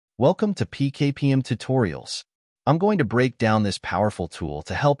Welcome to PKPM Tutorials. I'm going to break down this powerful tool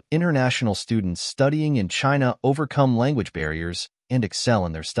to help international students studying in China overcome language barriers and excel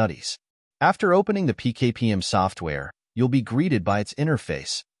in their studies. After opening the PKPM software, you'll be greeted by its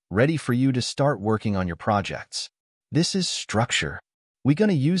interface, ready for you to start working on your projects. This is structure. We're going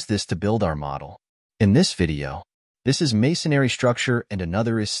to use this to build our model. In this video, this is masonry structure and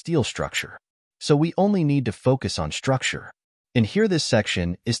another is steel structure. So we only need to focus on structure. And here this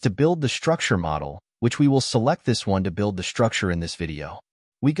section is to build the structure model, which we will select this one to build the structure in this video.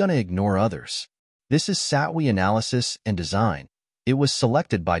 We're gonna ignore others. This is STAAD.Pro analysis and design. It was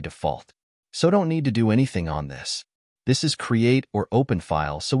selected by default, so don't need to do anything on this. This is create or open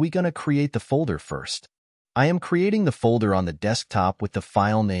file, so we're gonna create the folder first. I am creating the folder on the desktop with the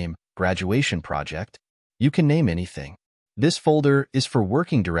file name graduation project. You can name anything. This folder is for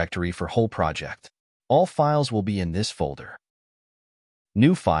working directory for whole project. All files will be in this folder.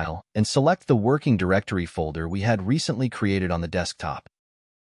 New file, and select the working directory folder we had recently created on the desktop.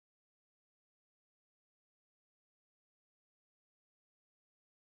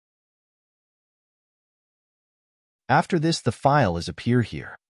 After this, the file is appear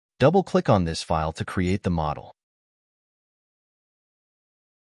here. Double-click on this file to create the model.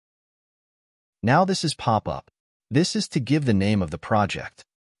 Now this is pop up. This is to give the name of the project.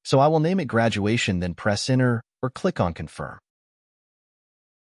 So I will name it graduation, then press enter or click on confirm.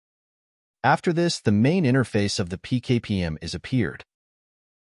 After this, the main interface of the PKPM is appeared.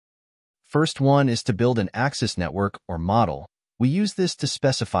 First one is to build an axis network or model. We use this to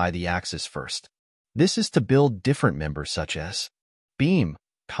specify the axis first. This is to build different members such as beam,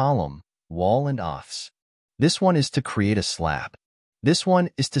 column, wall, and aughs. This one is to create a slab. This one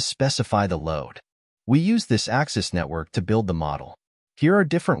is to specify the load. We use this axis network to build the model. Here are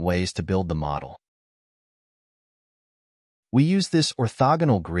different ways to build the model. We use this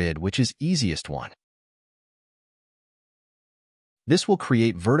orthogonal grid, which is easiest one. This will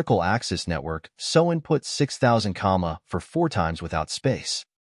create vertical axis network, so input 6000, for 4 times without space.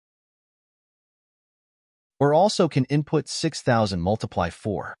 Or also can input 6000 multiply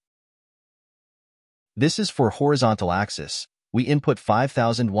 4. This is for horizontal axis. We input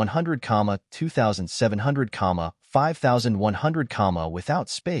 5100, 2700, 5100, without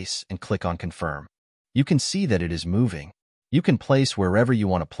space and click on confirm. You can see that it is moving. You can place wherever you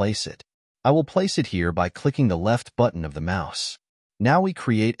want to place it. I will place it here by clicking the left button of the mouse. Now we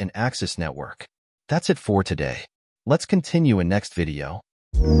create an axis network. That's it for today. Let's continue in next video.